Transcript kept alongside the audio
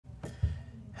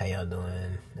How y'all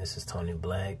doing? This is Tony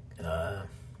Black. I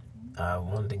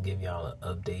wanted to give y'all an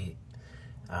update.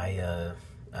 I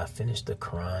finished the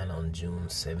Quran on June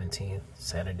 17th,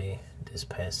 Saturday, this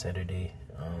past Saturday.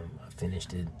 I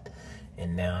finished it,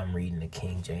 and now I'm reading the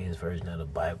King James Version of the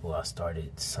Bible. I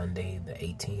started Sunday the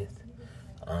 18th.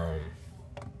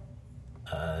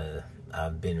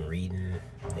 I've been reading,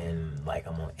 and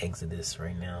I'm on Exodus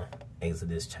right now,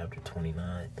 Exodus chapter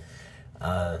 29.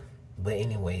 But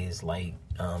anyways,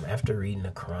 after reading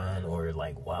the Quran, or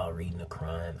while reading the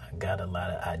Quran, I got a lot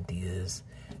of ideas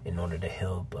in order to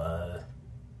help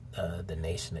the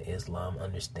Nation of Islam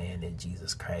understand that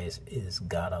Jesus Christ is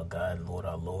God our God, Lord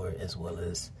our Lord, as well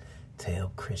as to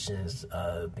help Christians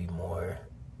be more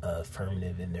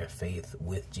affirmative in their faith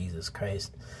with Jesus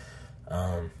Christ.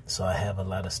 So I have a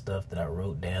lot of stuff that I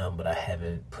wrote down, but I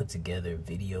haven't put together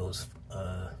videos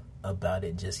about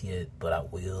it just yet, but I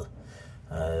will.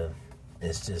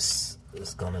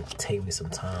 It's gonna take me some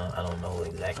time. I don't know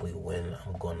exactly when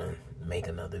I'm gonna make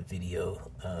another video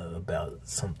about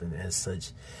something as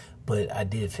such, but I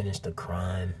did finish the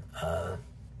Quran,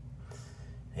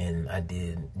 and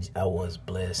I was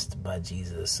blessed by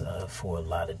Jesus for a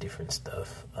lot of different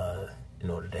stuff in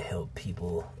order to help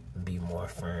people be more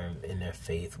firm in their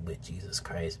faith with Jesus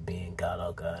Christ being God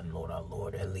our God and Lord our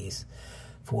Lord, at least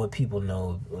for what people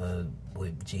know,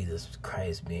 with Jesus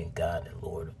Christ being God and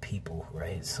Lord of people,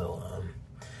 right? So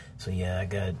yeah, I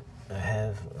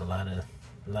have a lot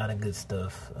of good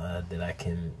stuff that I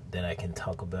can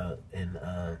talk about in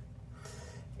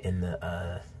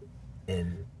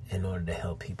order to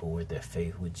help people with their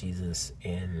faith with Jesus,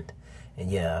 and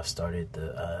yeah, I've started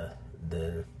the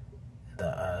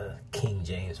King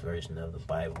James Version of the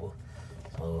Bible,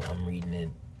 so I'm reading it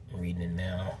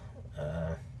now.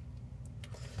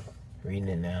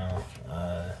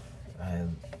 I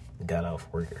got off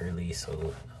work early,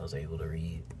 so I was able to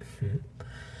read.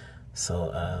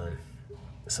 So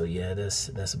yeah,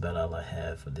 that's about all I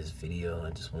have for this video. I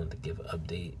just wanted to give an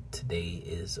update. Today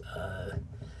is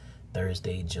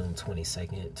Thursday, June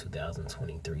 22nd,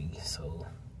 2023. So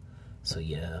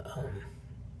yeah,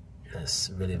 that's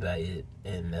really about it,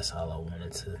 and that's all I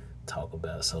wanted to talk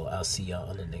about. So I'll see y'all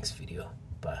on the next video.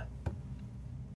 Bye.